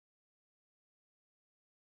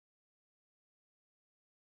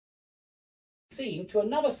seen to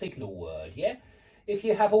another signal word, yeah? If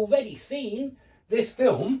you have already seen this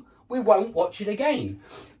film, we won't watch it again.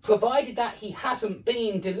 Provided that he hasn't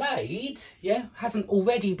been delayed, yeah, hasn't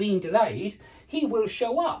already been delayed, he will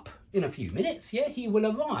show up in a few minutes, yeah? He will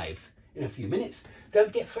arrive in a few minutes. Don't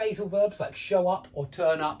forget phrasal verbs like show up or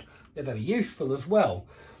turn up. They're very useful as well.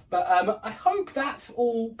 But I hope that's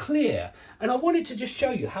all clear. And I wanted to just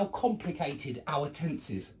show you how complicated our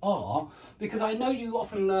tenses are, because I know you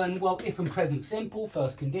often learn, well, if and present simple,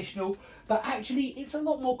 first conditional, but actually it's a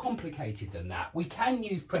lot more complicated than that. We can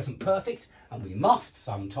use present perfect, and we must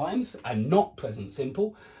sometimes, and not present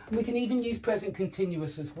simple. And we can even use present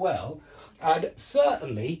continuous as well. And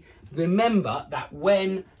certainly remember that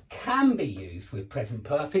when can be used with present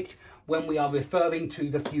perfect when we are referring to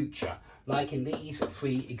the future, like in these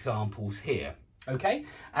 3 examples here, okay?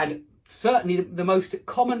 And certainly the most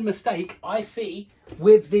common mistake I see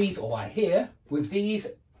with these, or I hear, with these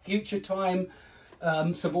future time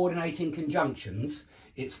subordinating conjunctions,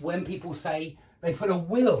 it's when people say they put a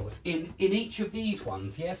will in each of these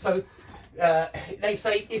ones, yeah? So they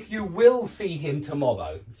say, if you will see him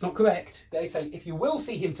tomorrow. It's not correct. They say, if you will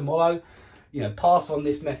see him tomorrow, you know, pass on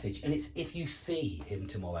this message. And it's if you see him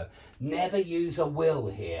tomorrow. Never use a will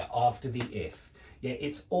here after the if. Yeah,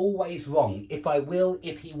 it's always wrong. If I will,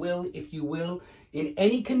 if he will, if you will, in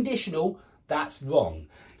any conditional, that's wrong.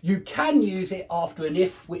 You can use it after an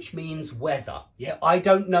if, which means whether. Yeah, I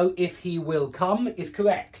don't know if he will come is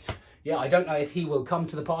correct. Yeah, I don't know if he will come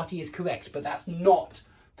to the party is correct, but that's not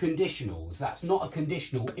conditionals. That's not a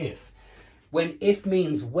conditional if. When if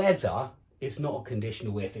means whether, it's not a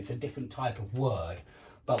conditional if, it's a different type of word.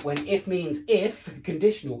 But when if means if,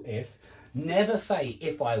 conditional if, never say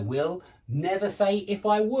if I will, never say if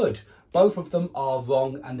I would. Both of them are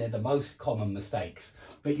wrong, and they're the most common mistakes.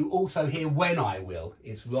 But you also hear when I will.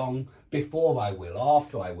 It's wrong. Before I will,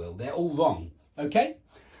 after I will. They're all wrong. Okay?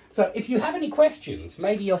 So if you have any questions,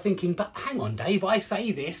 maybe you're thinking, but hang on, Dave, I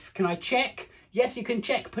say this. Can I check? Yes, you can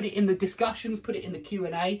check. Put it in the discussions, put it in the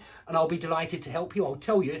Q&A, and I'll be delighted to help you. I'll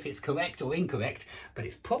tell you if it's correct or incorrect, but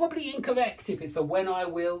it's probably incorrect if it's a when I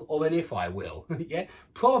will or an if I will. Yeah,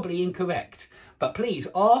 probably incorrect. But please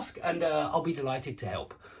ask, and I'll be delighted to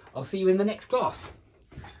help. I'll see you in the next class.